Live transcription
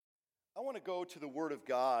I want to go to the Word of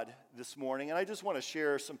God this morning, and I just want to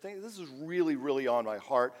share some things. This is really, really on my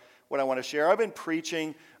heart, what I want to share. I've been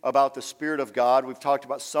preaching about the Spirit of God. We've talked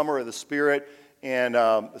about Summer of the Spirit, and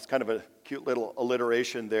it's kind of a cute little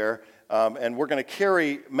alliteration there. And we're going to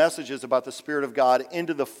carry messages about the Spirit of God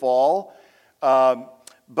into the fall.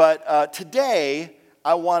 But today,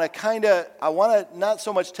 I want to not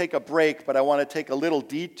so much take a break, but I want to take a little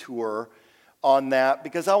detour on that,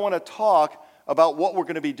 because I want to talk about what we're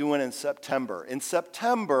going to be doing in September. In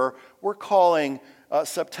September, we're calling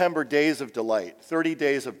September Days of Delight, 30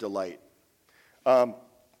 Days of Delight.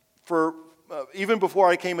 Even before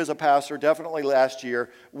I came as a pastor, definitely last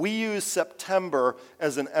year, we used September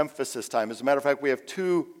as an emphasis time. As a matter of fact, we have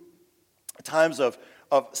two times of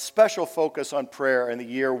special focus on prayer in the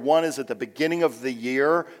year. One is at the beginning of the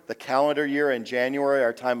year, the calendar year in January,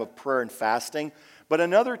 our time of prayer and fasting. But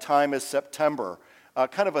another time is September,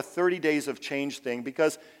 kind of a 30 days of change thing,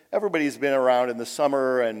 because everybody's been around in the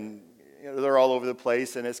summer and they're all over the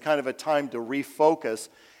place, and it's kind of a time to refocus.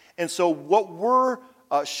 And so what we're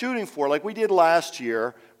shooting for, like we did last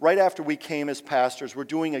year, right after we came as pastors, we're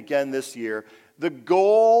doing again this year. The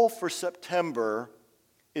goal for September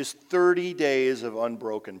is 30 days of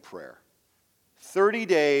unbroken prayer. 30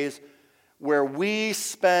 days where we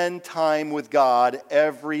spend time with God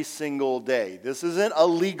every single day. This isn't a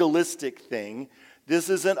legalistic thing. This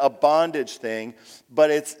isn't a bondage thing, but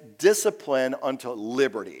it's discipline unto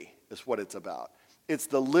liberty is what it's about. It's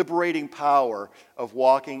the liberating power of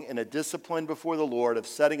walking in a discipline before the Lord, of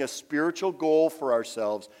setting a spiritual goal for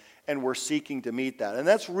ourselves, and we're seeking to meet that. And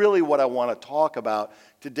that's really what I want to talk about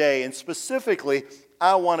today. And specifically,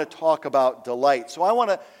 I want to talk about delight. So I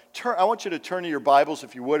want you to turn to your Bibles,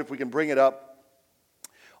 if you would, if we can bring it up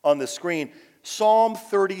on the screen. Psalm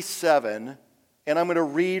 37, and I'm going to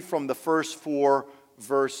read from the first 4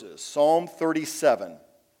 verses. Psalm 37.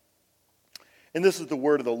 And this is the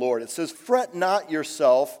word of the Lord. It says, "Fret not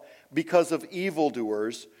yourself because of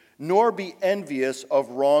evildoers, nor be envious of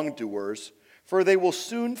wrongdoers, for they will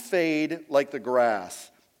soon fade like the grass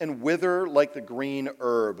and wither like the green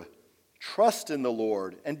herb. Trust in the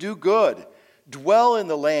Lord and do good. Dwell in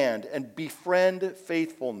the land and befriend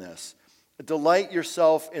faithfulness. Delight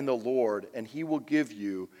yourself in the Lord, and he will give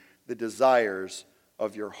you the desires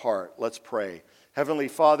of your heart." Let's pray. Heavenly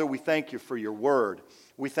Father, we thank you for your word.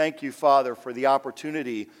 We thank you, Father, for the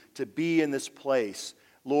opportunity to be in this place,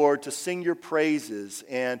 Lord, to sing your praises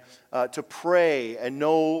and to pray and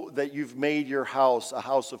know that you've made your house a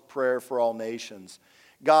house of prayer for all nations.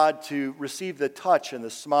 God, to receive the touch and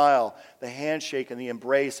the smile, the handshake and the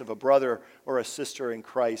embrace of a brother or a sister in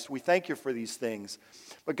Christ. We thank you for these things.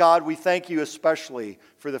 But God, we thank you especially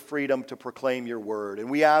for the freedom to proclaim your word.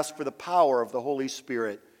 And we ask for the power of the Holy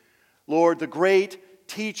Spirit. Lord, the great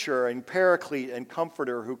teacher and paraclete and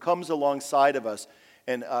comforter who comes alongside of us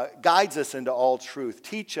and guides us into all truth.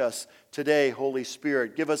 Teach us today, Holy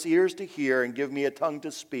Spirit. Give us ears to hear and give me a tongue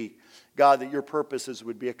to speak. God, that your purposes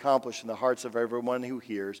would be accomplished in the hearts of everyone who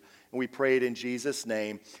hears. And we pray it in Jesus'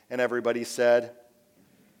 name. And everybody said,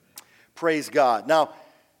 praise God. Now,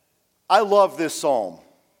 I love this psalm.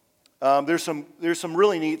 There's some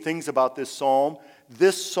really neat things about this psalm.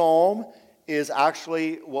 This psalm is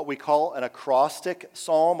actually what we call an acrostic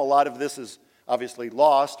psalm. A lot of this is obviously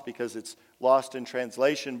lost because it's lost in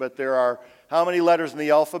translation, but there are how many letters in the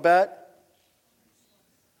alphabet?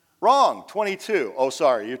 Wrong, 22. Oh,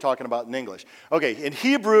 sorry, you're talking about in English. Okay, in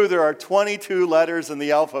Hebrew, there are 22 letters in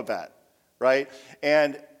the alphabet, right?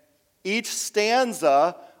 And each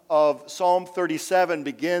stanza of Psalm 37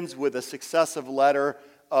 begins with a successive letter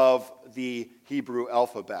of the Hebrew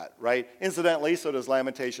alphabet, right? Incidentally, so does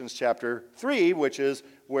Lamentations chapter 3, which is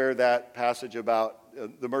where that passage about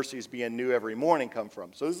the mercies being new every morning come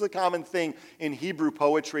from. So this is a common thing in Hebrew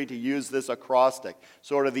poetry to use this acrostic,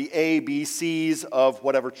 sort of the A, B, C's of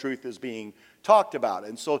whatever truth is being talked about.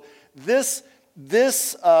 And so this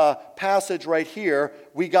passage right here,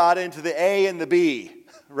 we got into the A and the B,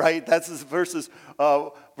 right? That's verses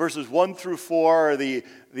 1 through 4, the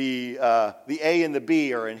A and the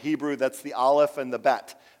B, or in Hebrew, that's the Aleph and the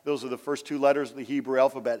Bet. Those are the first 2 letters of the Hebrew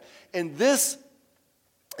alphabet. And this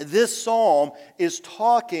psalm is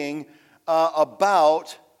talking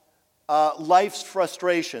about life's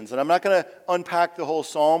frustrations. And I'm not going to unpack the whole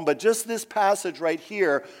psalm, but just this passage right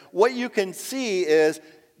here, what you can see is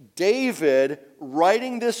David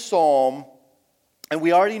writing this psalm, and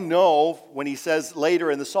we already know when he says later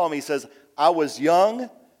in the psalm, he says, "I was young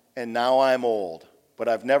and now I'm old, but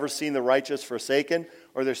I've never seen the righteous forsaken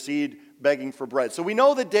or their seed begging for bread." So we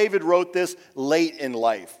know that David wrote this late in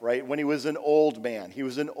life, right? When he was an old man. He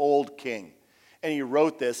was an old king. and he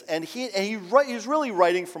wrote this. And he's really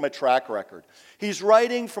writing from a track record. He's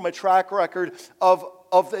writing from a track record of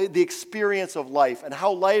the experience of life and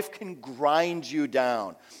how life can grind you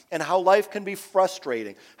down and how life can be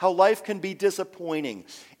frustrating, how life can be disappointing.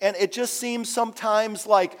 And it just seems sometimes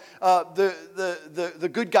like the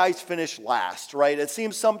good guys finish last, right? It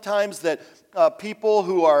seems sometimes that people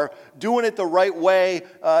who are doing it the right way,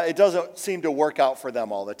 it doesn't seem to work out for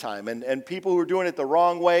them all the time. And people who are doing it the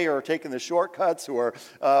wrong way or taking the shortcuts, who are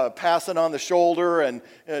passing on the shoulder and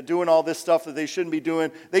doing all this stuff that they shouldn't be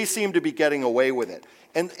doing, they seem to be getting away with it.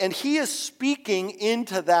 And he is speaking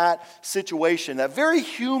into that situation, that very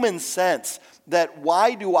human sense that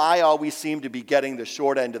why do I always seem to be getting the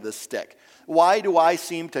short end of the stick? Why do I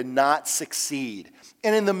seem to not succeed?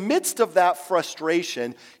 And in the midst of that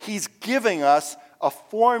frustration, he's giving us a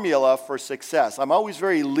formula for success. I'm always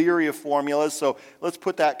very leery of formulas, so let's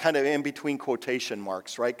put that kind of in between quotation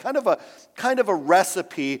marks, right? Kind of a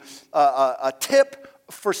recipe, a tip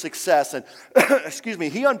for success. And excuse me,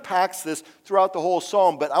 he unpacks this throughout the whole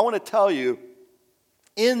psalm, but I want to tell you,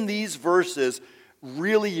 in these verses,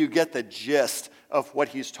 really you get the gist of what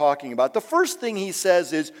he's talking about. The first thing he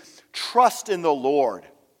says is, trust in the Lord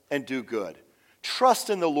and do good. Trust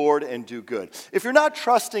in the Lord and do good. If you're not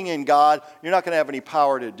trusting in God, you're not going to have any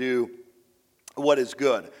power to do what is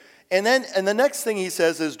good. And the next thing he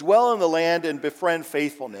says is, dwell in the land and befriend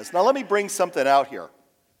faithfulness. Now let me bring something out here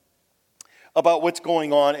about what's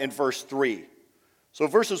going on in verse 3. So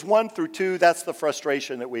verses 1 through 2, that's the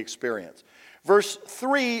frustration that we experience. Verse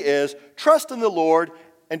 3 is, trust in the Lord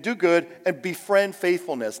and do good and befriend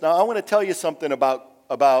faithfulness. Now I want to tell you something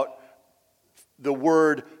about the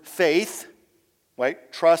word faith,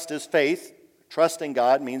 right? Trust is faith. Trust in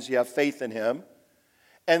God means you have faith in him.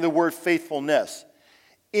 And the word faithfulness.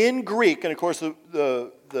 In Greek, and of course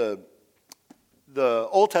the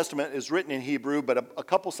Old Testament is written in Hebrew, but a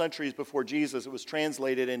couple centuries before Jesus, it was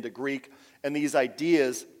translated into Greek, and these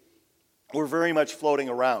ideas were very much floating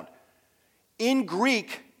around. In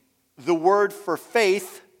Greek, the word for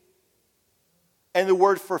faith and the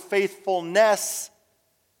word for faithfulness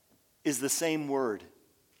is the same word.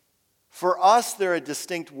 For us, they're a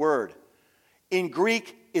distinct word. In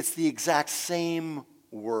Greek, it's the exact same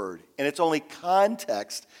word, and it's only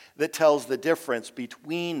context that tells the difference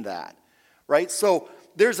between that. Right? So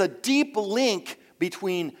there's a deep link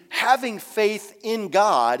between having faith in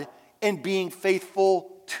God and being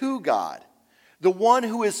faithful to God. The one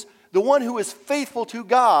who is faithful to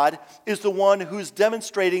God is the one who's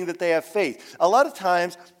demonstrating that they have faith. A lot of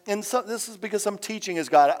times, and this is because some teaching has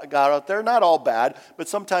got out there, not all bad, but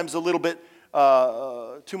sometimes a little bit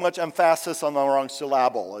too much emphasis on the wrong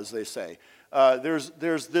syllable, as they say.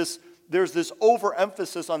 There's this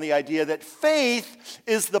overemphasis on the idea that faith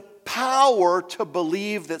is the power to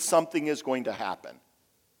believe that something is going to happen.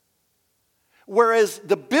 Whereas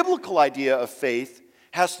the biblical idea of faith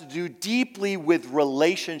has to do deeply with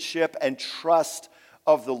relationship and trust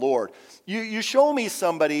of the Lord. You show me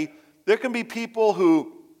somebody, there can be people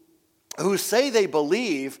who say they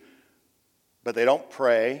believe, but they don't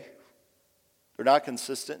pray. They're not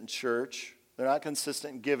consistent in church. They're not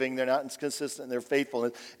consistent in giving. They're not consistent in their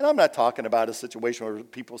faithfulness. And I'm not talking about a situation where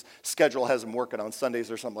people's schedule has them working on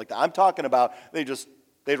Sundays or something like that. I'm talking about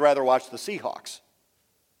they'd rather watch the Seahawks.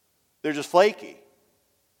 They're just flaky,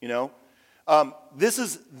 you know. This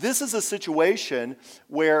is a situation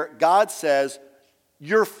where God says,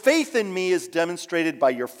 your faith in me is demonstrated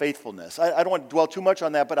by your faithfulness. I don't want to dwell too much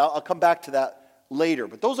on that, but I'll come back to that later.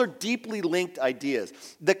 But those are deeply linked ideas.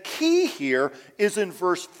 The key here is in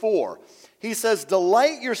verse 4. He says,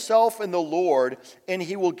 delight yourself in the Lord, and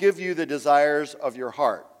he will give you the desires of your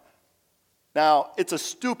heart. Now, it's a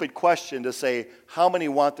stupid question to say, how many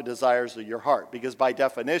want the desires of your heart? Because by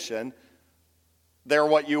definition, they're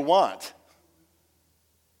what you want,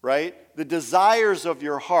 right? The desires of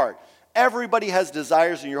your heart. Everybody has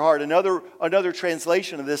desires in your heart. Another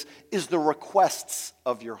translation of this is the requests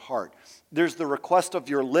of your heart. There's the request of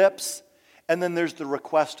your lips, and then there's the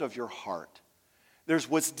request of your heart. There's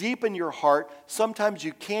what's deep in your heart. Sometimes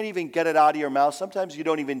you can't even get it out of your mouth. Sometimes you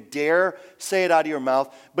don't even dare say it out of your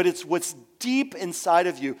mouth. But it's what's deep inside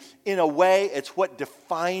of you. In a way, it's what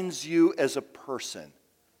defines you as a person.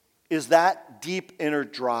 Is that deep inner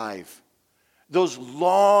drive. Those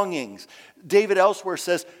longings. David elsewhere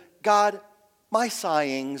says, God, my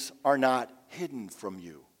sighings are not hidden from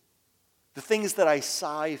you. The things that I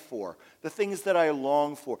sigh for, the things that I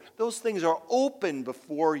long for, those things are open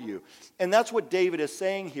before you. And that's what David is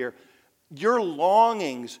saying here. Your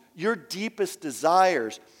longings, your deepest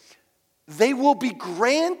desires, they will be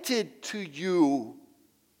granted to you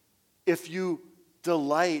if you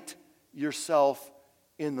delight yourself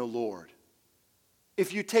in the Lord.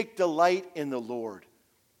 If you take delight in the Lord.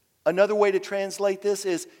 Another way to translate this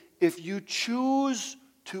is if you choose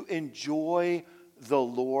to enjoy the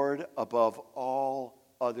Lord above all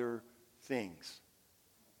other things.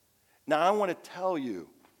 Now, I want to tell you,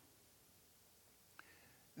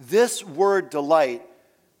 this word delight,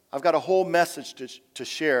 I've got a whole message to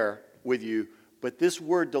share with you, but this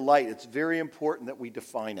word delight, it's very important that we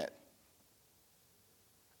define it,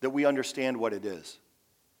 that we understand what it is.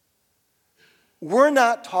 We're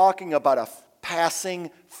not talking about a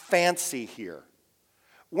passing fancy here.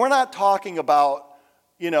 We're not talking about,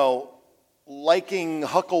 liking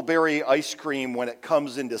huckleberry ice cream when it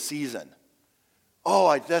comes into season.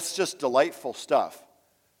 Oh, that's just delightful stuff.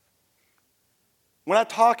 We're not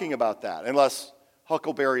talking about that unless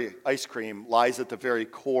huckleberry ice cream lies at the very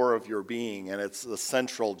core of your being and it's the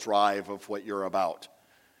central drive of what you're about.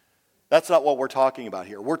 That's not what we're talking about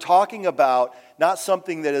here. We're talking about not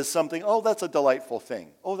something that is something, oh, that's a delightful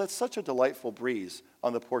thing. Oh, that's such a delightful breeze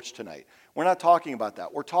on the porch tonight. We're not talking about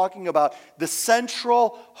that. We're talking about the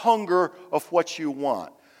central hunger of what you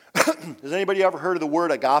want. Has anybody ever heard of the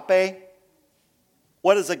word agape?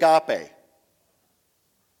 What is agape?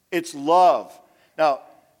 It's love. Now,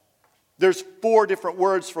 there's 4 different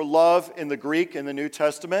words for love in the Greek in the New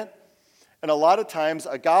Testament. And a lot of times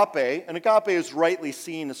agape, and agape is rightly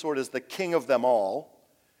seen as sort of the king of them all,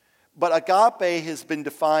 but agape has been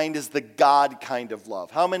defined as the God kind of love.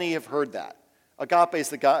 How many have heard that? Agape is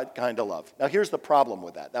the God kind of love. Now here's the problem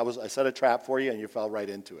with that. I set a trap for you and you fell right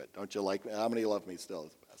into it. Don't you like me? How many love me still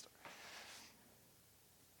as a pastor?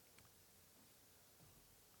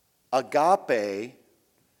 Agape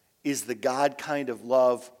is the God kind of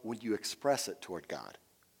love when you express it toward God.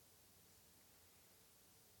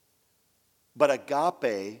 But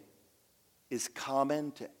agape is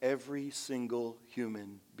common to every single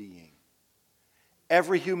human being.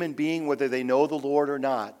 Every human being, whether they know the Lord or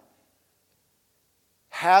not,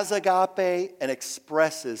 has agape and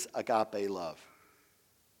expresses agape love.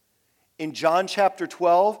 In John chapter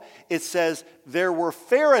 12, it says, there were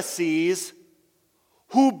Pharisees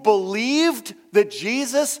who believed that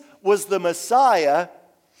Jesus was the Messiah,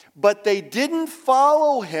 but they didn't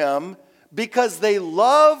follow him because they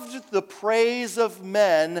loved the praise of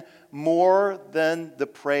men more than the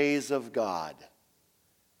praise of God.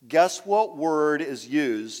 Guess what word is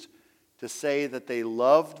used to say that they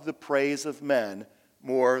loved the praise of men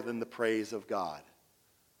more than the praise of God?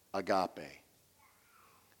 Agape.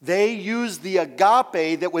 They used the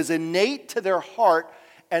agape that was innate to their heart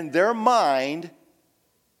and their mind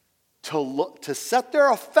to set their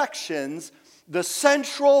affections, the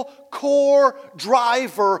central core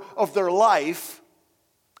driver of their life,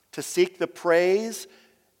 to seek the praise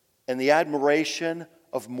and the admiration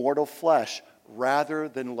of mortal flesh rather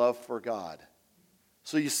than love for God.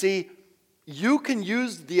 So you see, you can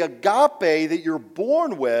use the agape that you're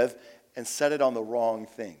born with and set it on the wrong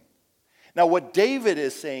thing. Now what David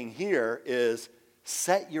is saying here is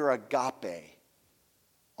set your agape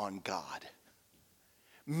on God.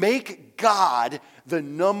 Make God the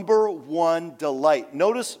number one delight.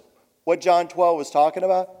 Notice what John 12 was talking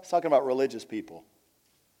about. He's talking about religious people.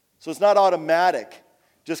 So it's not automatic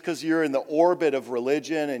just because you're in the orbit of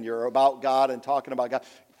religion and you're about God and talking about God.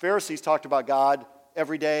 Pharisees talked about God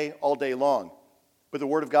every day, all day long. But the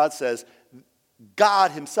Word of God says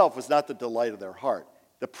God himself was not the delight of their heart.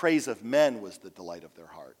 The praise of men was the delight of their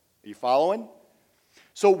heart. Are you following?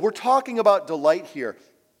 So we're talking about delight here.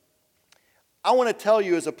 I want to tell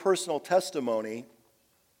you as a personal testimony,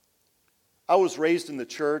 I was raised in the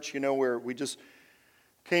church, where we just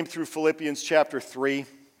came through Philippians chapter 3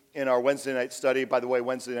 in our Wednesday night study. By the way,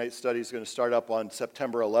 Wednesday night study is going to start up on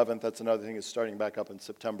September 11th. That's another thing, it's starting back up in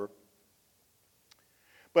September.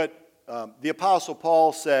 But the Apostle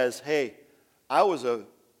Paul says, hey, I was a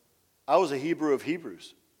Hebrew of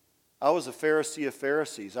Hebrews. I was a Pharisee of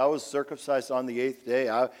Pharisees. I was circumcised on the 8th day.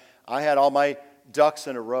 I had all my ducks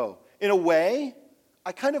in a row. In a way,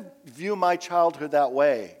 I kind of view my childhood that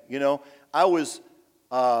way. I was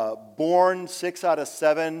born 6 out of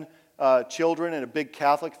 7 children in a big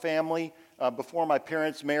Catholic family before my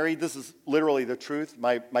parents married. This is literally the truth.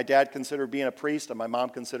 My dad considered being a priest and my mom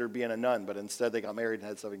considered being a nun, but instead they got married and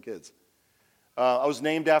had 7 kids. I was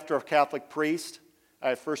named after a Catholic priest. I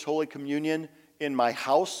had First Holy Communion in my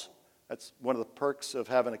house. That's one of the perks of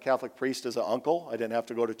having a Catholic priest as an uncle. I didn't have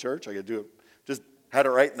to go to church. I could do it, just had it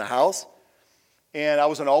right in the house. And I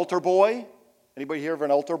was an altar boy. Anybody here of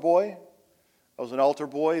an altar boy? I was an altar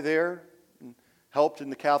boy there and helped in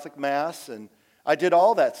the Catholic Mass. And I did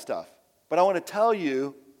all that stuff. But I want to tell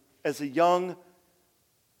you, as a young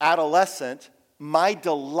adolescent, my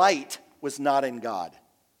delight was not in God.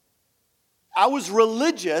 I was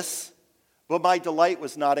religious, but my delight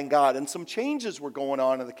was not in God. And some changes were going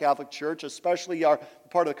on in the Catholic Church, especially our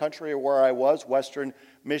part of the country where I was, Western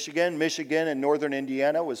Michigan. Michigan and Northern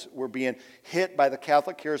Indiana were being hit by the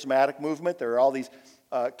Catholic charismatic movement. There were all these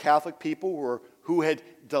Catholic people who had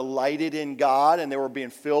delighted in God, and they were being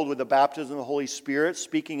filled with the baptism of the Holy Spirit,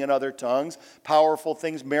 speaking in other tongues. Powerful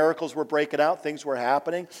things, miracles were breaking out, things were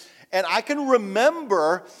happening. And I can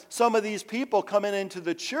remember some of these people coming into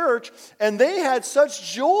the church, and they had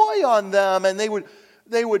such joy on them, and they would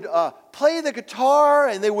play the guitar,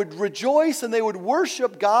 and they would rejoice, and they would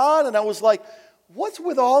worship God. And I was like, what's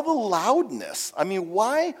with all the loudness? I mean,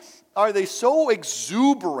 why are they so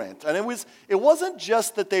exuberant? And it wasn't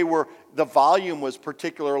just that the volume was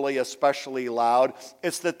particularly especially loud.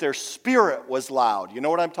 It's that their spirit was loud. You know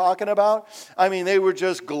what I'm talking about? I mean, they were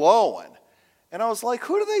just glowing. And I was like,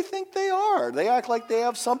 who do they think they are? They act like they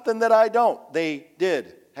have something that I don't. They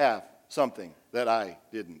did have something that I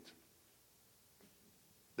didn't.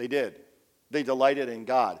 They did. They delighted in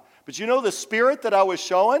God. But you know the spirit that I was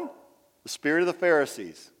showing? The spirit of the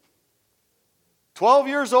Pharisees. 12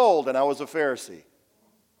 years old and I was a Pharisee.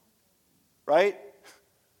 Right?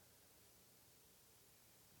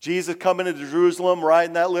 Jesus coming into Jerusalem,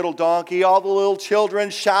 riding that little donkey, all the little children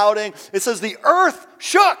shouting. It says the earth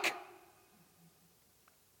shook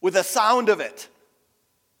with the sound of it.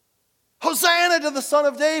 Hosanna to the Son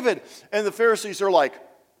of David. And the Pharisees are like,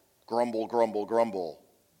 grumble, grumble, grumble.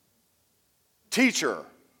 Teacher,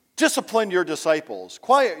 discipline your disciples.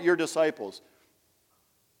 Quiet your disciples.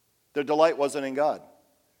 Their delight wasn't in God.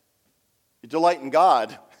 You delight in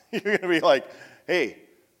God, you're going to be like, hey,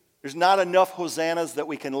 there's not enough hosannas that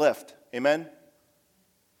we can lift. Amen?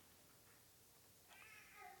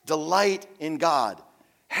 Delight in God.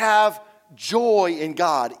 Have joy in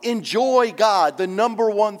God. Enjoy God, the number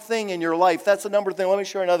one thing in your life. That's the number thing. Let me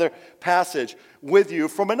share another passage with you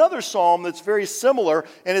from another psalm that's very similar,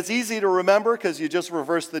 and it's easy to remember because you just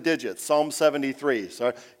reverse the digits. Psalm 73.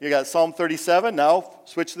 So you got Psalm 37. Now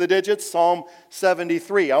switch the digits. Psalm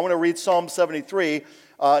 73. I want to read Psalm 73,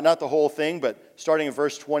 not the whole thing, but starting in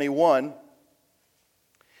verse 21.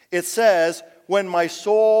 It says, when my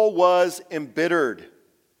soul was embittered,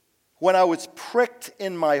 when I was pricked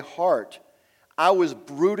in my heart, I was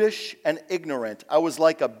brutish and ignorant. I was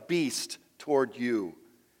like a beast toward you.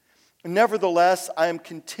 Nevertheless, I am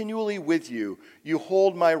continually with you. You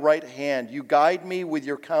hold my right hand. You guide me with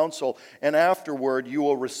your counsel, and afterward you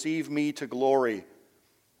will receive me to glory.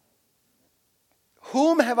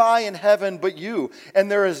 Whom have I in heaven but you? And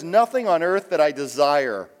there is nothing on earth that I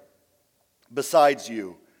desire besides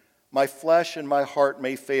you. My flesh and my heart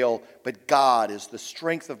may fail, but God is the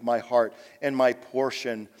strength of my heart and my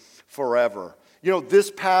portion forever. You know, this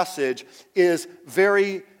passage is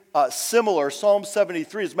very similar. Psalm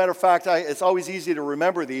 73, as a matter of fact, it's always easy to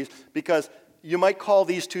remember these because you might call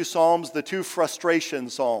these two psalms the two frustration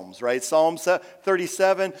psalms, right? Psalm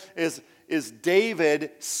 37 is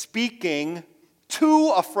David speaking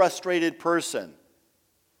to a frustrated person.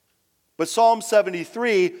 But Psalm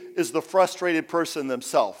 73 is the frustrated person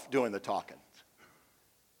themselves doing the talking.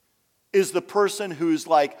 Is the person who's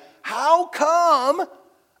like, how come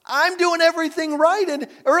I'm doing everything right? And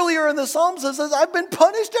earlier in the Psalms it says, I've been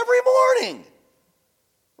punished every morning.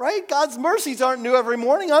 Right? God's mercies aren't new every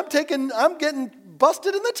morning. I'm getting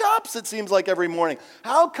busted in the chops, it seems like, every morning.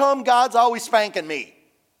 How come God's always spanking me?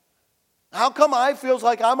 How come I feels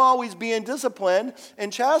like I'm always being disciplined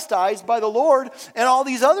and chastised by the Lord, and all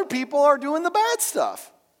these other people are doing the bad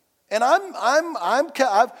stuff? And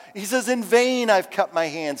he says, in vain I've kept my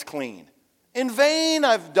hands clean. In vain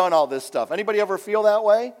I've done all this stuff. Anybody ever feel that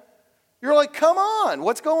way? You're like, come on,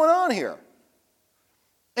 what's going on here?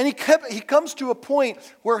 And he comes to a point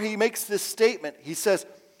where he makes this statement. He says,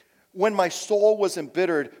 when my soul was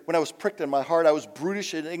embittered, when I was pricked in my heart, I was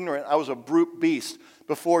brutish and ignorant. I was a brute beast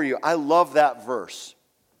before you. I love that verse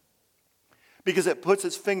because it puts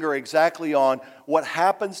its finger exactly on what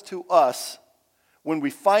happens to us when we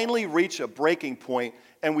finally reach a breaking point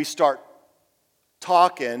and we start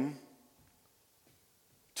talking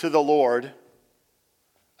to the Lord.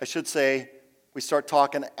 I should say, we start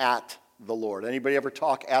talking at the Lord. Anybody ever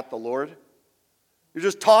talk at the Lord? You're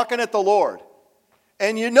just talking at the Lord.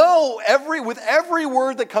 And you know, with every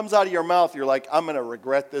word that comes out of your mouth, you're like, I'm going to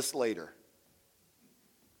regret this later.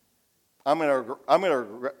 I'm going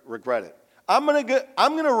to regret it. I'm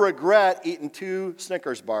going to regret eating 2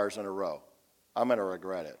 Snickers bars in a row. I'm going to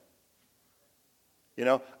regret it. You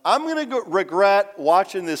know, I'm going to regret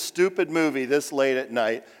watching this stupid movie this late at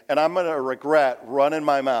night, and I'm going to regret running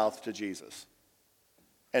my mouth to Jesus.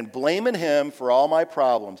 and blaming him for all my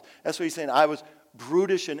problems. That's what he's saying. I was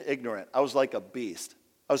brutish and ignorant. I was like a beast.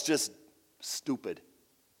 I was just stupid.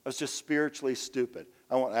 I was just spiritually stupid.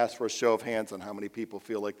 I won't ask for a show of hands on how many people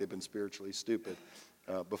feel like they've been spiritually stupid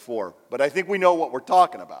before. But I think we know what we're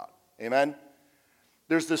talking about. Amen?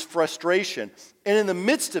 There's this frustration. And in the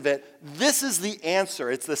midst of it, this is the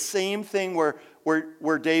answer. It's the same thing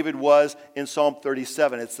where David was in Psalm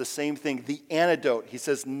 37. It's the same thing. The antidote. He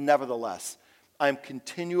says, nevertheless, I am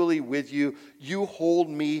continually with you. You hold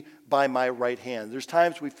me by my right hand. There's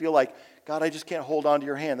times we feel like, God, I just can't hold on to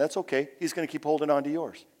your hand. That's okay. He's going to keep holding on to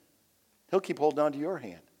yours. He'll keep holding on to your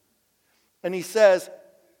hand. And he says,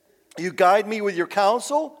 you guide me with your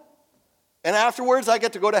counsel, and afterwards I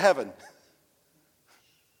get to go to heaven.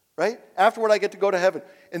 Right? Afterward I get to go to heaven.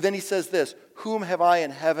 And then he says this, whom have I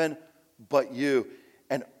in heaven but you?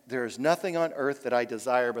 And there is nothing on earth that I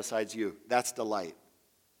desire besides you. That's delight.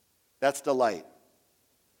 That's delight.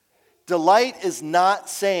 Delight is not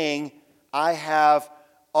saying I have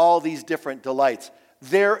all these different delights.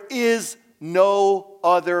 There is no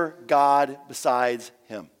other God besides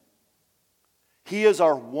him. He is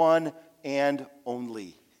our one and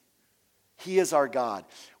only. He is our God.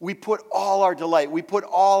 We put all our delight, we put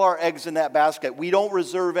all our eggs in that basket. We don't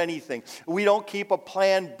reserve anything. We don't keep a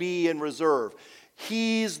plan B in reserve.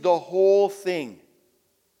 He's the whole thing.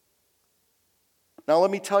 Now let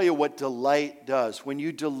me tell you what delight does. When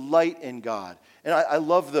you delight in God, and I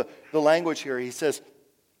love the language here. He says,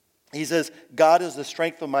 God is the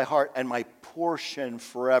strength of my heart and my portion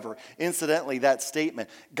forever. Incidentally, that statement,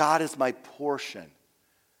 God is my portion.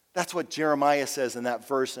 That's what Jeremiah says in that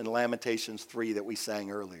verse in Lamentations 3 that we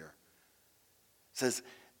sang earlier. It says,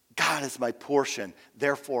 God is my portion,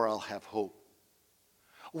 therefore I'll have hope.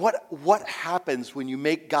 What happens when you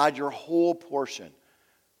make God your whole portion?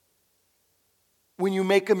 When you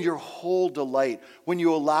make him your whole delight, when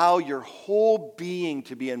you allow your whole being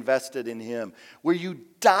to be invested in him, where you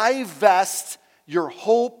divest your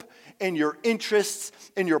hope and your interests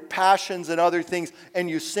and your passions and other things, and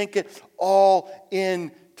you sink it all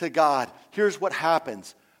into God. Here's what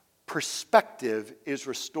happens. Perspective is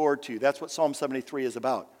restored to you. That's what Psalm 73 is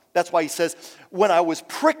about. That's why he says, when I was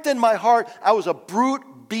pricked in my heart, I was a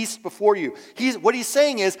brute beast before you. What he's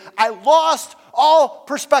saying is, I lost all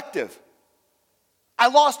perspective. I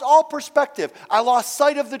lost all perspective. I lost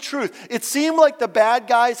sight of the truth. It seemed like the bad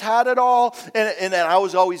guys had it all, and I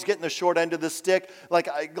was always getting the short end of the stick,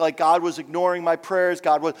 like God was ignoring my prayers.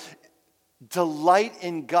 Delight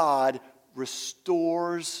in God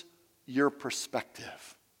restores your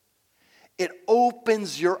perspective. It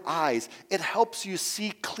opens your eyes. It helps you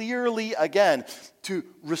see clearly again to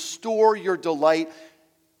restore your delight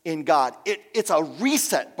in God. It's a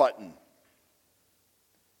reset button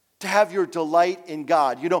to have your delight in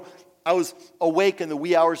God. You know, I was awake in the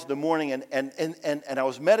wee hours of the morning and I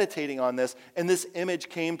was meditating on this, and this image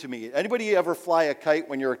came to me. Anybody ever fly a kite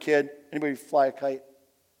when you're a kid? Anybody fly a kite?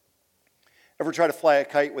 Ever try to fly a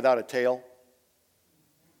kite without a tail?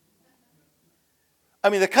 I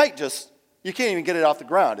mean, the kite you can't even get it off the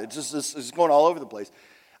ground. It's going all over the place.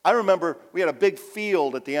 I remember we had a big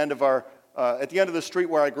field at the end of the street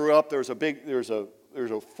where I grew up. There was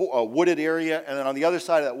a wooded area, and then on the other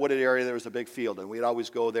side of that wooded area there was a big field, and we'd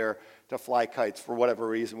always go there to fly kites. For whatever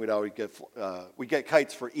reason, we'd get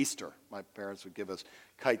kites for Easter. My parents would give us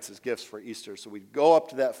kites as gifts for Easter, so we'd go up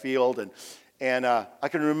to that field, and I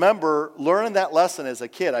can remember learning that lesson as a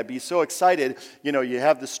kid. I'd be so excited. You know, you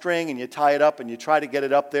have the string and you tie it up and you try to get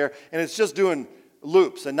it up there, and it's just doing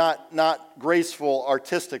loops and not graceful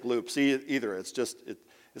artistic loops either. It's just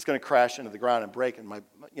it's going to crash into the ground and break. And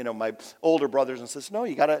my older brothers and sisters, no,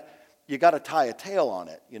 you got to tie a tail on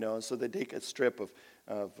it, you know. And so they take a strip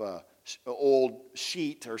of old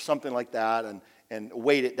sheet or something like that and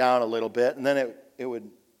weight it down a little bit, and then it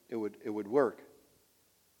would work.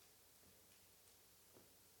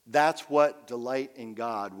 That's what delight in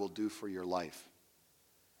God will do for your life.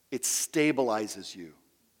 It stabilizes you.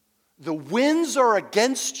 The winds are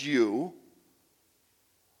against you,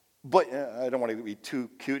 but I don't want to be too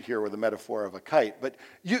cute here with the metaphor of a kite, but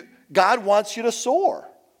God wants you to soar,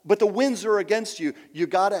 but the winds are against you. You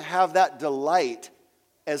got to have that delight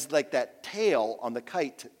as like that tail on the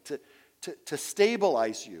kite to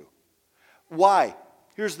stabilize you. Why?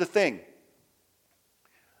 Here's the thing.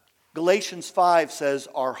 Galatians 5 says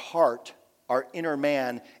our heart, our inner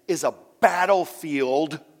man, is a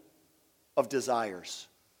battlefield of desires.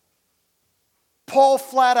 Paul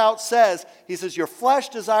flat out says, he says, your flesh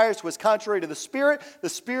desires what is contrary to the Spirit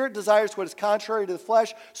desires what is contrary to the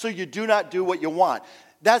flesh, so you do not do what you want.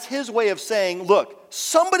 That's his way of saying, look,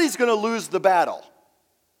 somebody's going to lose the battle.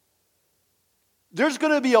 there's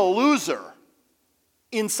going to be a loser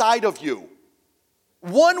inside of you,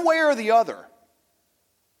 one way or the other.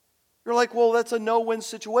 You're like, well, that's a no-win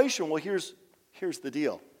situation. Well, here's the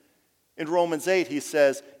deal. In Romans 8, he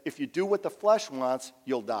says, if you do what the flesh wants,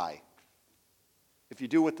 you'll die. If you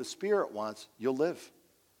do what the Spirit wants, you'll live.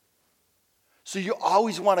 So you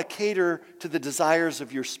always want to cater to the desires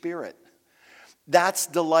of your spirit. That's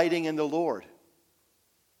delighting in the Lord.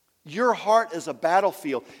 Your heart is a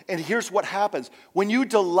battlefield. And here's what happens. When you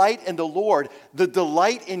delight in the Lord, the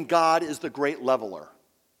delight in God is the great leveler.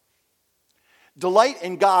 Delight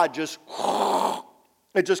in God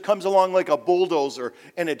it just comes along like a bulldozer,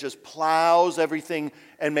 and it just plows everything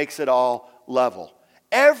and makes it all level.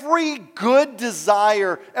 Every good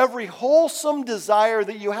desire, every wholesome desire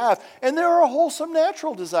that you have, and there are wholesome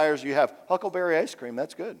natural desires you have. Huckleberry ice cream,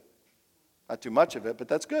 that's good. Not too much of it, but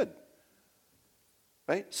that's good.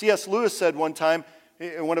 Right? C.S. Lewis said one time,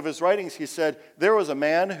 in one of his writings, he said, there was a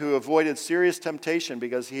man who avoided serious temptation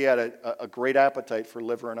because he had a great appetite for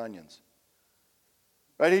liver and onions.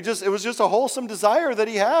 Right? It was just a wholesome desire that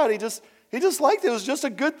he had. He just liked it. It was just a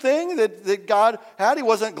good thing that God had. He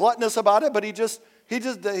wasn't gluttonous about it, but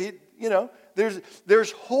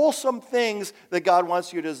there's wholesome things that God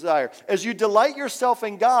wants you to desire. As you delight yourself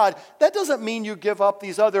in God, that doesn't mean you give up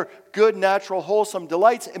these other good, natural, wholesome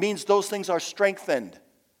delights. It means those things are strengthened.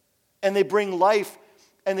 And they bring life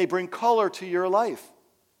and they bring color to your life.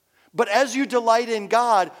 But as you delight in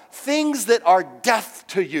God, things that are death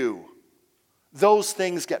to you, those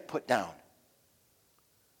things get put down.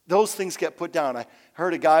 Those things get put down. I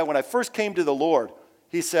heard a guy, when I first came to the Lord,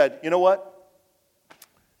 he said, you know what?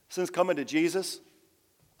 Since coming to Jesus,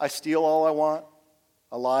 I steal all I want.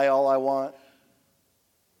 I lie all I want.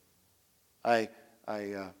 I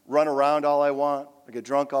run around all I want. I get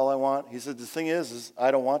drunk all I want. He said, the thing is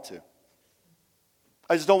I don't want to.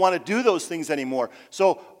 I just don't want to do those things anymore.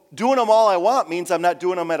 So doing them all I want means I'm not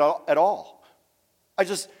doing them at all.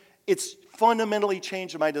 It's fundamentally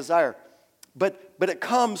changed my desire. But it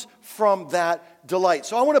comes from that delight.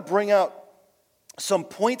 So I want to bring out some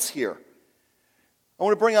points here. I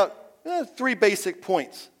want to bring out 3 basic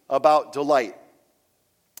points about delight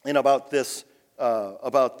and about this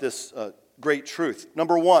great truth.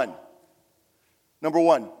 Number one,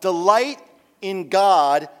 delight in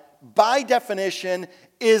God, by definition,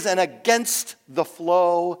 is an against the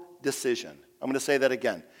flow decision. I'm going to say that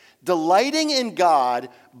again. Delighting in God,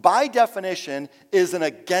 by definition, is an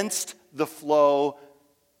against the flow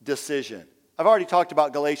decision. I've already talked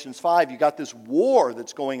about Galatians 5. You got this war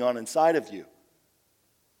that's going on inside of you.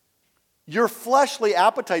 Your fleshly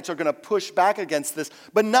appetites are going to push back against this.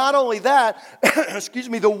 But not only that,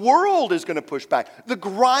 the world is going to push back. The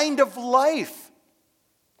grind of life.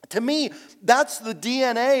 To me, that's the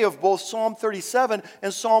DNA of both Psalm 37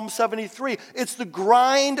 and Psalm 73. It's the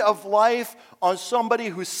grind of life on somebody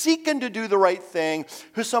who's seeking to do the right thing,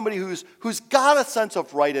 who's somebody who's got a sense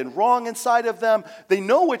of right and wrong inside of them. They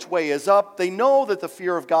know which way is up. They know that the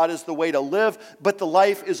fear of God is the way to live, but the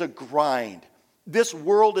life is a grind. This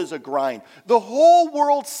world is a grind. The whole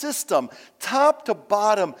world system, top to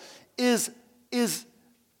bottom, is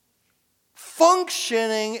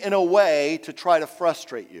functioning in a way to try to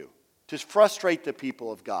frustrate you, to frustrate the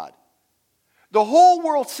people of God. The whole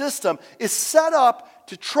world system is set up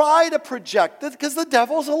to try to project it because the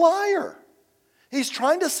devil's a liar. He's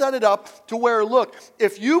trying to set it up to where, look,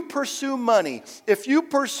 if you pursue money, if you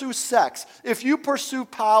pursue sex, if you pursue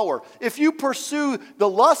power, if you pursue the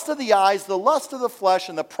lust of the eyes, the lust of the flesh,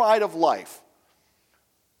 and the pride of life.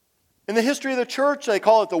 In the history of the church, they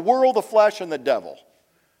call it the world, the flesh, and the devil.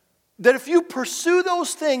 That if you pursue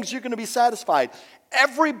those things, you're going to be satisfied.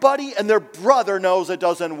 Everybody and their brother knows it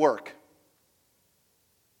doesn't work.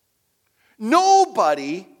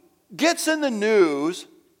 Nobody gets in the news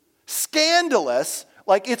scandalous,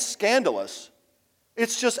 like it's scandalous.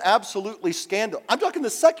 It's just absolutely scandalous. I'm talking the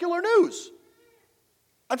secular news.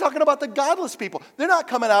 I'm talking about the godless people. They're not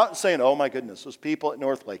coming out and saying, oh my goodness, those people at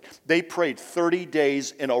Northlake, they prayed 30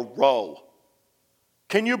 days in a row.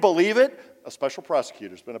 Can you believe it? A special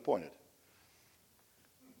prosecutor's been appointed.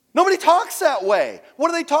 Nobody talks that way. What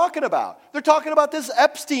are they talking about? They're talking about this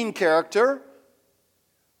Epstein character,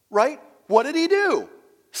 right? What did he do?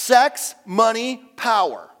 Sex, money,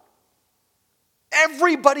 power.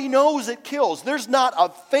 Everybody knows it kills. There's not a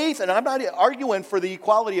faith, and I'm not arguing for the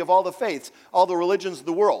equality of all the faiths, all the religions of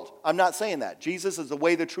the world. I'm not saying that. Jesus is the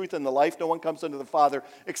way, the truth, and the life. No one comes unto the Father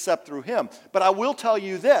except through him. But I will tell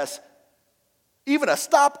you this. Even a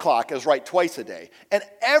stop clock is right twice a day. And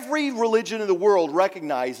every religion in the world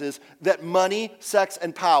recognizes that money, sex,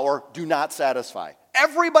 and power do not satisfy.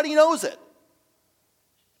 Everybody knows it.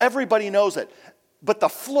 Everybody knows it. but the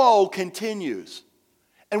flow continues.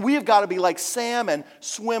 And we have got to be like salmon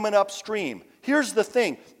swimming upstream. Here's the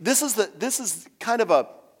thing. This is kind of a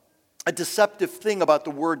deceptive thing about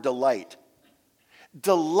the word delight.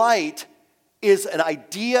 Delight is an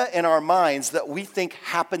idea in our minds that we think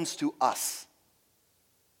happens to us.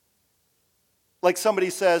 Like somebody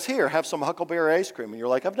says, here, have some huckleberry ice cream. And you're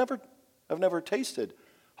like, I've never tasted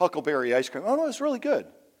huckleberry ice cream. Oh, no, it's really good.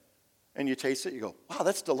 And you taste it, you go, wow,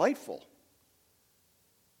 that's delightful.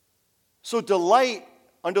 So delight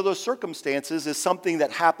under those circumstances is something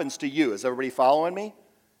that happens to you. Is everybody following me?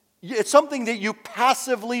 It's something that you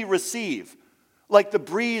passively receive, like the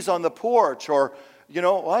breeze on the porch, or,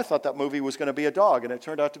 well, I thought that movie was going to be a dog, and it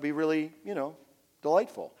turned out to be really,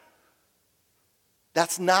 delightful.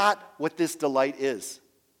 That's not what this delight is.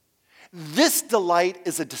 This delight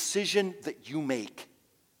is a decision that you make.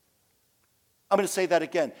 I'm going to say that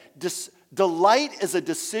again. Delight is a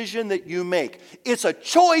decision that you make. It's a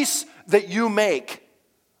choice that you make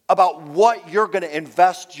about what you're going to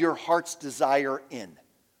invest your heart's desire in.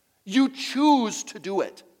 You choose to do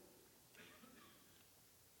it.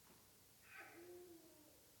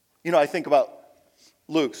 I think about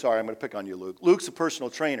Luke. Sorry, I'm going to pick on you, Luke. Luke's a personal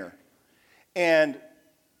trainer. And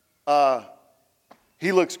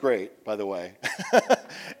he looks great, by the way.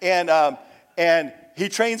 and he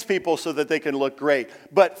trains people so that they can look great.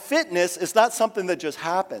 But fitness is not something that just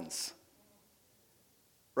happens.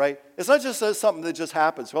 Right? It's not just something that just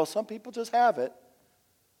happens. Well, some people just have it.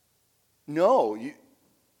 No,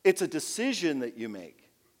 it's a decision that you make.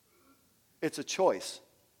 It's a choice.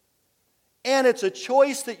 And it's a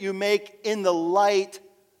choice that you make in the light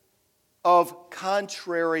of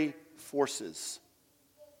contrary forces.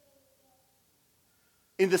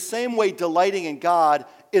 In the same way, delighting in God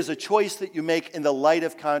is a choice that you make in the light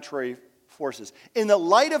of contrary forces. In the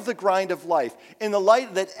light of the grind of life, in the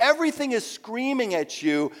light that everything is screaming at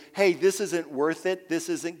you, hey, this isn't worth it, this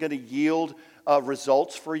isn't going to yield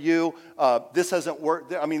results for you, this hasn't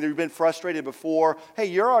worked. I mean, you've been frustrated before. Hey,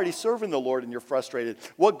 you're already serving the Lord and you're frustrated.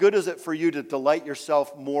 What good is it for you to delight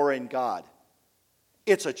yourself more in God?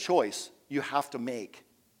 It's a choice you have to make.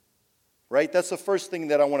 Right? That's the first thing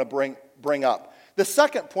that I want to bring up. The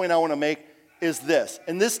second point I want to make is this.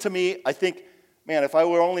 And this to me, I think, man, if I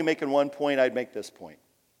were only making one point, I'd make this point.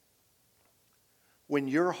 When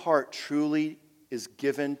your heart truly is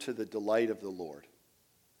given to the delight of the Lord,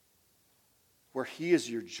 where He is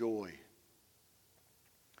your joy,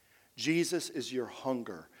 Jesus is your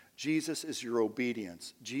hunger, Jesus is your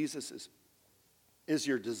obedience, Jesus is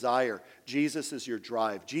your desire, Jesus is your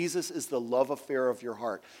drive, Jesus is the love affair of your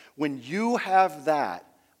heart. When you have that,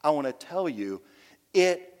 I want to tell you,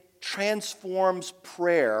 it transforms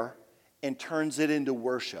prayer and turns it into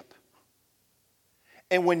worship.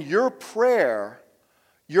 And when your prayer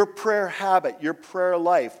habit, your prayer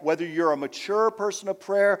life, whether you're a mature person of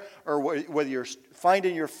prayer or whether you're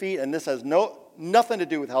finding your feet, and this has nothing to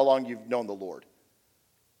do with how long you've known the Lord,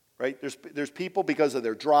 right? There's people, because of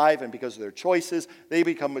their drive and because of their choices, they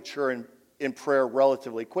become mature in prayer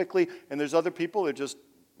relatively quickly, and there's other people that just,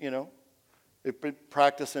 they've been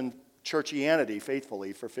practicing churchianity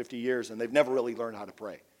faithfully for 50 years, and they've never really learned how to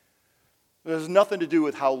pray. It has nothing to do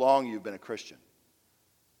with how long you've been a Christian.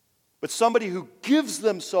 But somebody who gives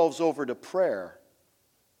themselves over to prayer,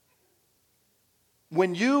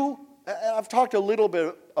 I've talked a little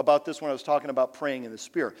bit about this when I was talking about praying in the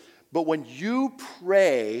Spirit, but when you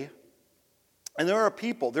pray, and there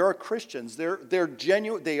are Christians,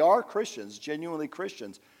 they are Christians, genuinely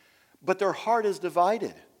Christians, but their heart is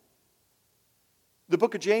divided. The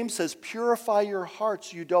book of James says, purify your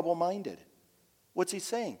hearts, you double-minded. What's he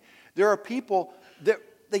saying? There are people that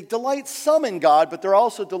they delight some in God, but they're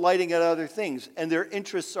also delighting in other things, and their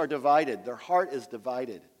interests are divided. Their heart is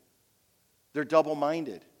divided. They're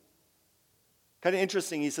double-minded. Kind of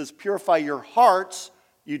interesting. He says, purify your hearts,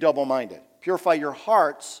 you double-minded. Purify your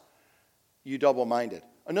hearts, you double-minded.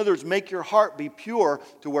 In other words, make your heart be pure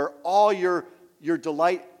to where all your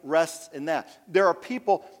delight rests in that. There are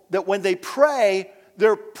people that when they pray,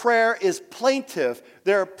 their prayer is plaintive.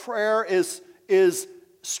 Their prayer is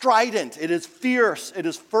strident. It is fierce. It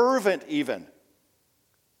is fervent even.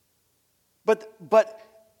 But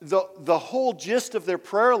the whole gist of their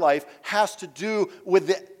prayer life has to do with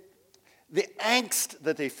the angst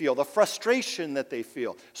that they feel, the frustration that they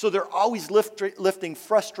feel. So they're always lifting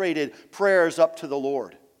frustrated prayers up to the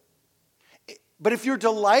Lord. But if you're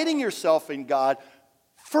delighting yourself in God,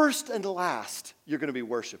 first and last, you're going to be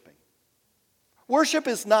worshiping. Worship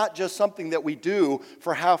is not just something that we do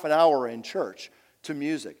for half an hour in church to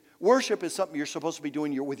music. Worship is something you're supposed to be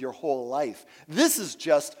doing with your whole life. This is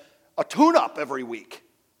just a tune-up every week.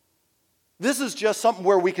 This is just something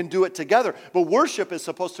where we can do it together. But worship is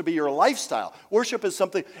supposed to be your lifestyle. Worship is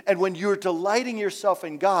something, and when you're delighting yourself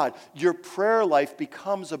in God, your prayer life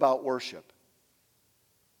becomes about worship.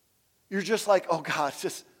 You're just like, oh God,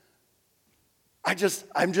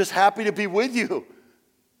 I'm just happy to be with you.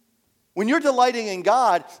 When you're delighting in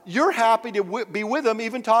God, you're happy to be with Him,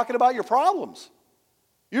 even talking about your problems.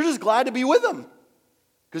 You're just glad to be with Him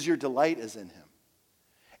because your delight is in Him.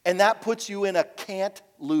 And that puts you in a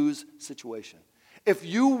can't-lose situation. If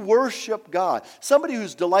you worship God, somebody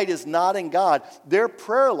whose delight is not in God, their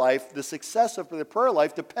prayer life, the success of their prayer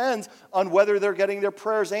life depends on whether they're getting their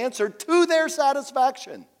prayers answered to their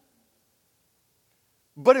satisfaction.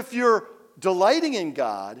 But if you're delighting in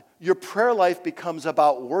God, your prayer life becomes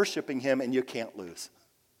about worshiping Him, and you can't lose.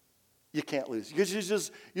 You can't lose. Because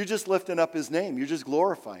you're just lifting up His name. You're just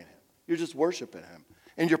glorifying Him. You're just worshiping Him.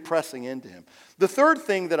 And you're pressing into Him. The third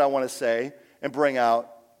thing that I want to say and bring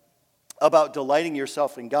out about delighting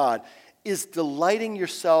yourself in God is delighting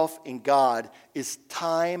yourself in God is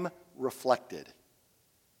time reflected.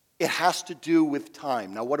 It has to do with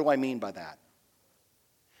time. Now, what do I mean by that?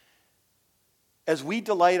 As we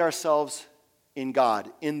delight ourselves in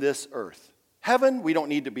God, in this earth, heaven, we don't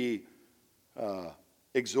need to be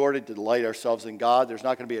exhorted to delight ourselves in God. There's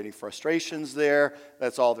not going to be any frustrations there.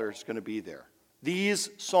 That's all there's going to be there. These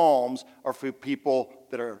psalms are for people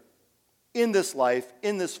that are in this life,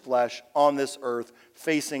 in this flesh, on this earth,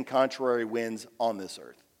 facing contrary winds on this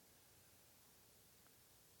earth.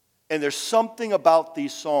 And there's something about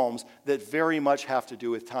these psalms that very much have to do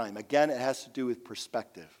with time. Again, it has to do with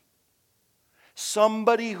perspective.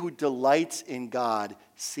 Somebody who delights in God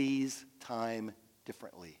sees time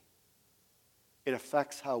differently. It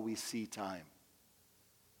affects how we see time.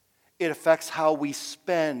 It affects how we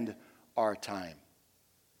spend our time.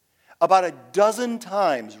 About a dozen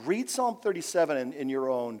times, read Psalm 37 in your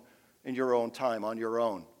own time, on your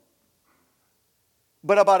own.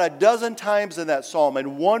 But about a dozen times in that psalm,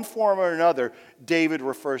 in one form or another, David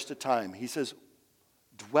refers to time. He says,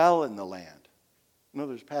 dwell in the land. No,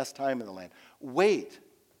 there's past time in the land. Wait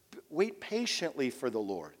patiently for the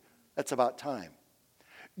Lord. That's about time.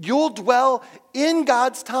 You'll dwell in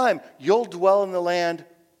God's time. You'll dwell in the land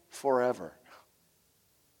forever.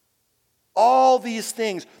 All these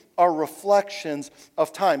things are reflections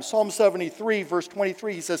of time. Psalm 73, verse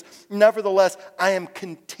 23, he says, nevertheless, I am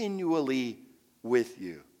continually with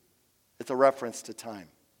you. It's a reference to time.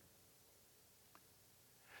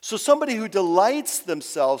 So somebody who delights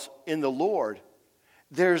themselves in the Lord,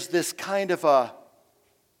 there's this kind of a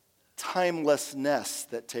timelessness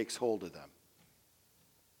that takes hold of them.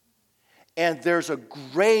 And there's a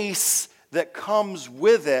grace that comes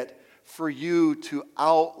with it for you to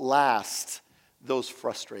outlast those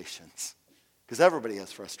frustrations. Because everybody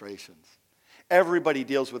has frustrations. Everybody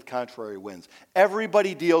deals with contrary winds.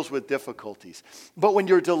 Everybody deals with difficulties. But when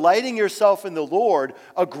you're delighting yourself in the Lord,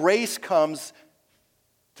 a grace comes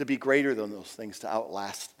to be greater than those things, to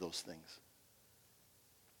outlast those things.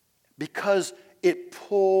 Because it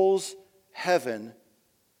pulls heaven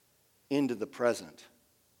into the present.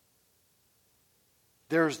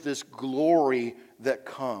 There's this glory that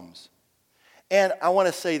comes. And I want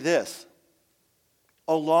to say this.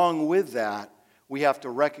 Along with that, we have to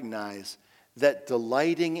recognize that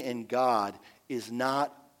delighting in God is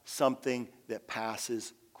not something that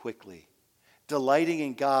passes quickly. Delighting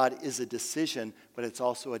in God is a decision, but it's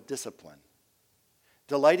also a discipline.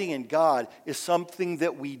 Delighting in God is something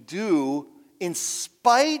that we do in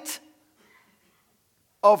spite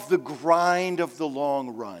of the grind of the long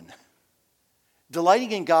run.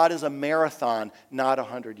 Delighting in God is a marathon, not a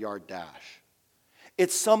 100-yard dash.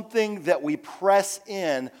 It's something that we press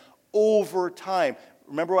in over time.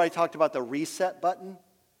 Remember when I talked about the reset button?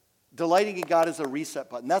 Delighting in God is a reset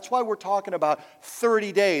button. That's why we're talking about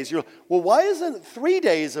 30 days. You're, well, why isn't 3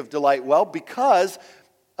 days of delight? Well, because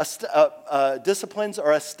disciplines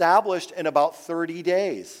are established in about 30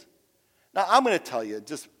 days. Now, I'm going to tell you,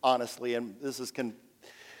 just honestly, and this is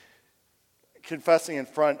confessing in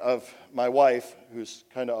front of my wife, who's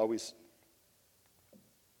kind of always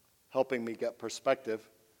helping me get perspective.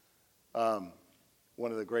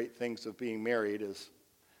 One of the great things of being married is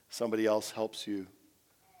somebody else helps you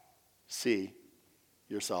see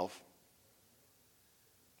yourself.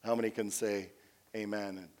 How many can say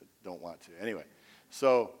amen and don't want to? Anyway,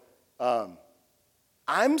 so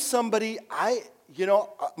I'm somebody,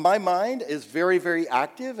 my mind is very, very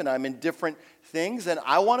active, and I'm in different things, and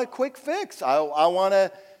I want a quick fix. I want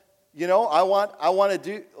to, I want to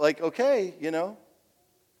do, like, okay,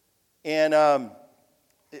 and,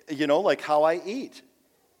 like how I eat.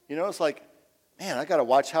 It's like, man, I got to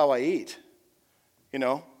watch how I eat,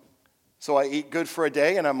 So I eat good for a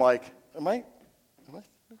day, and I'm like, am I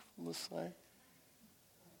from this side?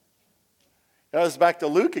 It's back to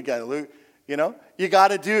Luke again. Luke, you got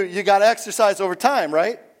to exercise over time,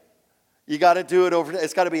 right? You got to do it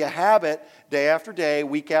it's got to be a habit, day after day,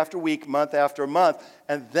 week after week, month after month.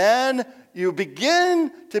 And then you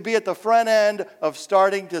begin to be at the front end of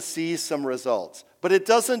starting to see some results. But it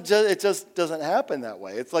just doesn't happen that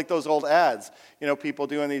way. It's like those old ads, people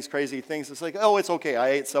doing these crazy things. It's like, oh, it's okay, I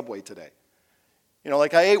ate Subway today.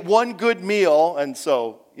 Like I ate one good meal, and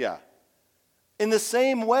so, yeah. In the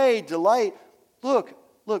same way, delight, look,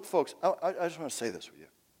 folks, I just want to say this with you.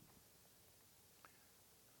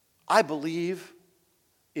 I believe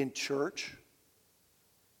in church,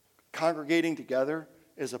 congregating together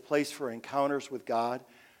is a place for encounters with God,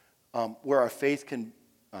 where our faith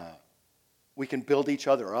we can build each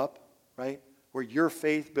other up, right? Where your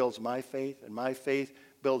faith builds my faith, and my faith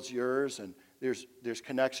builds yours, and there's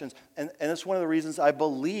connections. And it's one of the reasons I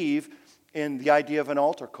believe in the idea of an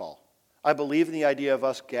altar call. I believe in the idea of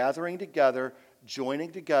us gathering together,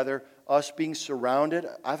 joining together, us being surrounded.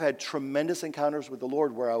 I've had tremendous encounters with the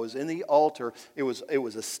Lord where I was in the altar. It was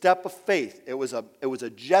a step of faith. It was a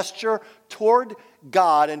gesture toward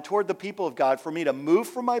God and toward the people of God for me to move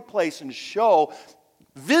from my place and show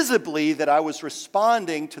visibly that I was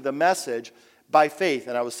responding to the message by faith,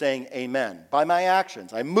 and I was saying amen. By my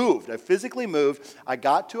actions, I moved. I physically moved. I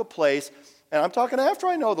got to a place, and I'm talking after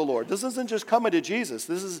I know the Lord. This isn't just coming to Jesus.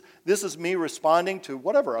 This is me responding to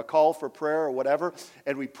whatever, a call for prayer or whatever,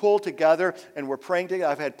 and we pull together, and we're praying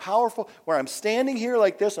together. I've had powerful, where I'm standing here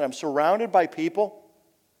like this, and I'm surrounded by people,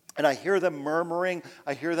 and I hear them murmuring,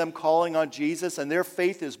 I hear them calling on Jesus, and their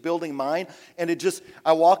faith is building mine, and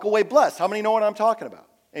I walk away blessed. How many know what I'm talking about?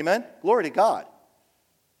 Amen? Glory to God.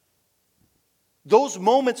 Those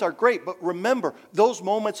moments are great, but remember, those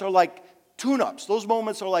moments are like tune-ups. Those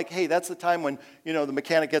moments are like, hey, that's the time when, the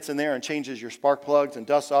mechanic gets in there and changes your spark plugs and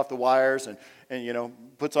dusts off the wires and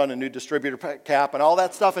puts on a new distributor cap and all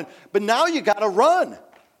that stuff. But now you got to run.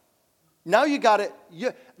 Now you got to,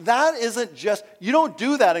 that isn't just, you don't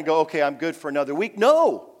do that and go, okay, I'm good for another week.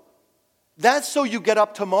 No. That's so you get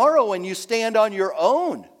up tomorrow and you stand on your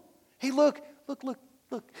own. Hey, look.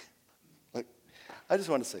 I just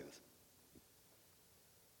want to say this.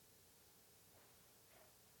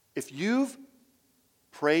 If you've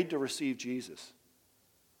prayed to receive Jesus,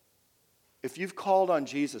 if you've called on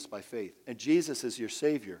Jesus by faith, and Jesus is your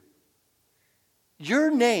Savior,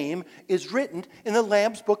 your name is written in the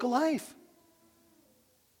Lamb's Book of Life.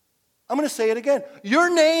 I'm going to say it again.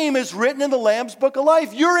 Your name is written in the Lamb's Book of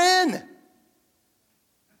Life. You're in.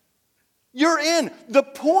 You're in. The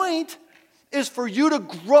point is for you to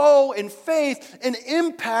grow in faith and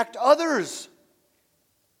impact others.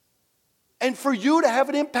 And for you to have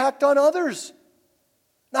an impact on others.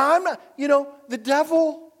 Now, I'm not, the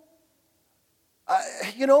devil,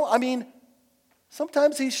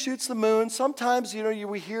 sometimes he shoots the moon. Sometimes,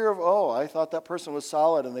 we hear of, I thought that person was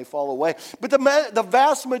solid and they fall away. But the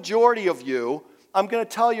vast majority of you, I'm going to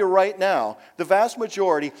tell you right now, the vast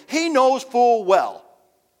majority, he knows full well.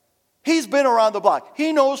 He's been around the block.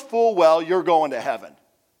 He knows full well you're going to heaven.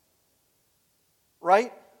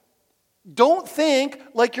 Right? Don't think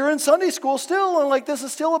like you're in Sunday school still and like this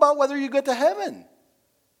is still about whether you get to heaven.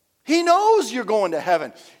 He knows you're going to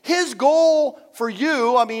heaven. His goal for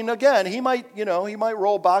you, again, he might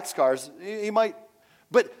roll boxcars. He might,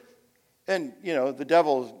 the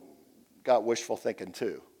devil got wishful thinking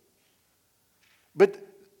too. But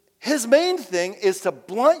his main thing is to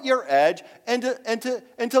blunt your edge and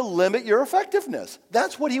to limit your effectiveness.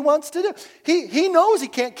 That's what he wants to do. He knows he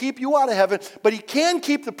can't keep you out of heaven, but he can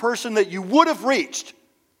keep the person that you would have reached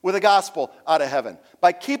with the gospel out of heaven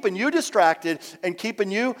by keeping you distracted and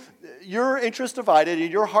keeping your interest divided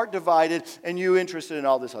and your heart divided and you interested in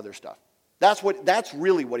all this other stuff. That's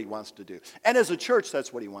really what he wants to do. And as a church,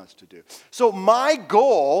 that's what he wants to do. So my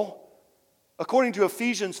goal, according to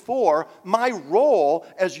Ephesians 4, my role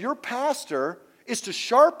as your pastor is to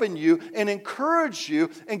sharpen you and encourage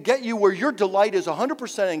you and get you where your delight is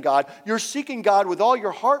 100% in God. You're seeking God with all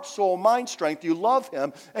your heart, soul, mind, strength. You love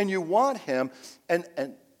Him and you want Him. And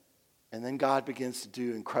then God begins to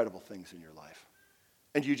do incredible things in your life.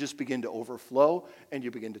 And you just begin to overflow and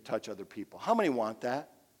you begin to touch other people. How many want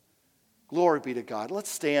that? Glory be to God.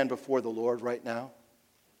 Let's stand before the Lord right now.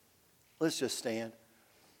 Let's just stand.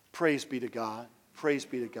 Praise be to God. Praise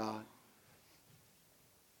be to God.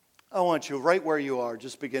 I want you, right where you are,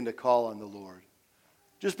 just begin to call on the Lord.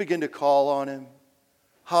 Just begin to call on Him.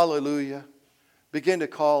 Hallelujah. Begin to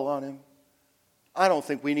call on Him. I don't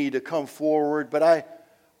think we need to come forward, but I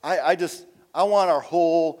want our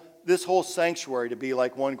whole this whole sanctuary to be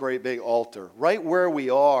like one great big altar. Right where we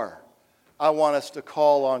are, I want us to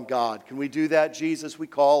call on God. Can we do that, Jesus? We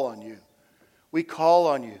call on you. We call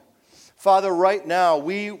on you. Father, right now,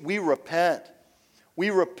 we repent. We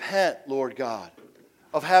repent, Lord God,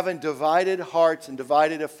 of having divided hearts and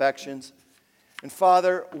divided affections. And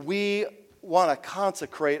Father, we want to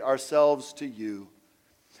consecrate ourselves to you.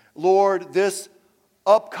 Lord, this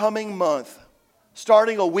upcoming month,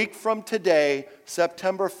 starting a week from today,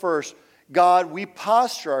 September 1st, God, we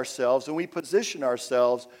posture ourselves and we position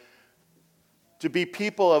ourselves to be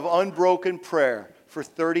people of unbroken prayer for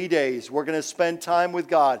 30 days. We're going to spend time with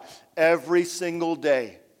God every single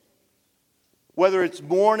day. Whether it's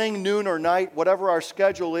morning, noon, or night, whatever our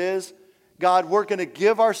schedule is, God, we're going to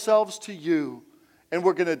give ourselves to you and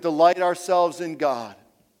we're going to delight ourselves in God.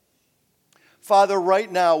 Father, right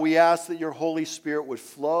now we ask that your Holy Spirit would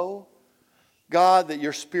flow. God, that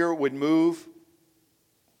your Spirit would move.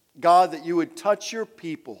 God, that you would touch your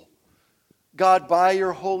people. God, by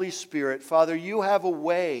your Holy Spirit, Father, you have a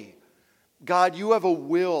way. God, you have a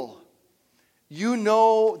will. You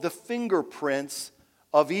know the fingerprints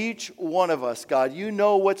of each one of us, God. You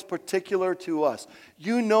know what's particular to us.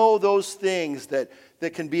 You know those things that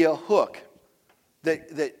can be a hook,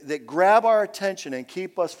 that grab our attention and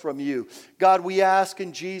keep us from you. God, we ask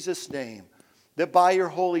in Jesus' name that by your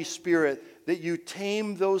Holy Spirit that you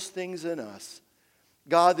tame those things in us.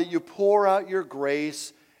 God, that you pour out your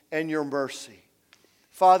grace and your mercy.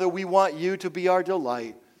 Father, we want you to be our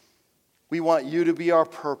delight. We want you to be our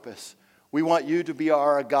purpose. We want you to be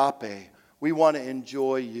our agape. We want to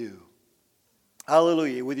enjoy you.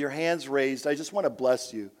 Hallelujah. With your hands raised, I just want to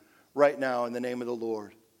bless you right now in the name of the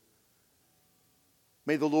Lord.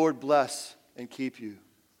 May the Lord bless and keep you.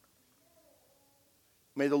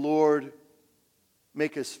 May the Lord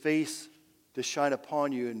make his face to shine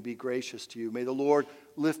upon you and be gracious to you. May the Lord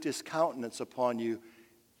lift his countenance upon you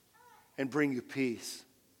and bring you peace.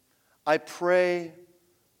 I pray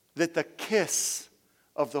that the kiss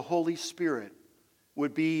of the Holy Spirit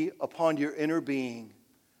would be upon your inner being.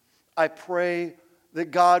 I pray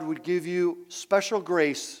that God would give you special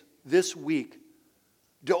grace this week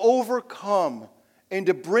to overcome and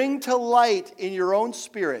to bring to light in your own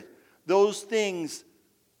spirit those things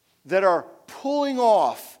that are pulling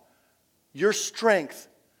off your strength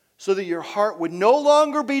so that your heart would no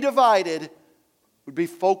longer be divided, would be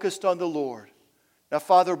focused on the Lord. Now,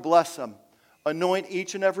 Father, bless them. Anoint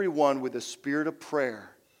each and every one with a spirit of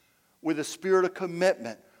prayer, with a spirit of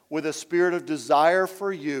commitment, with a spirit of desire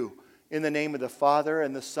for you. In the name of the Father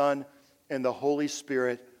and the Son and the Holy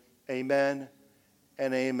Spirit. Amen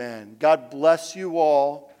and amen. God bless you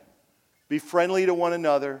all. Be friendly to one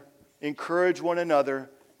another. Encourage one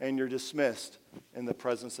another. And you're dismissed in the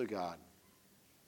presence of God.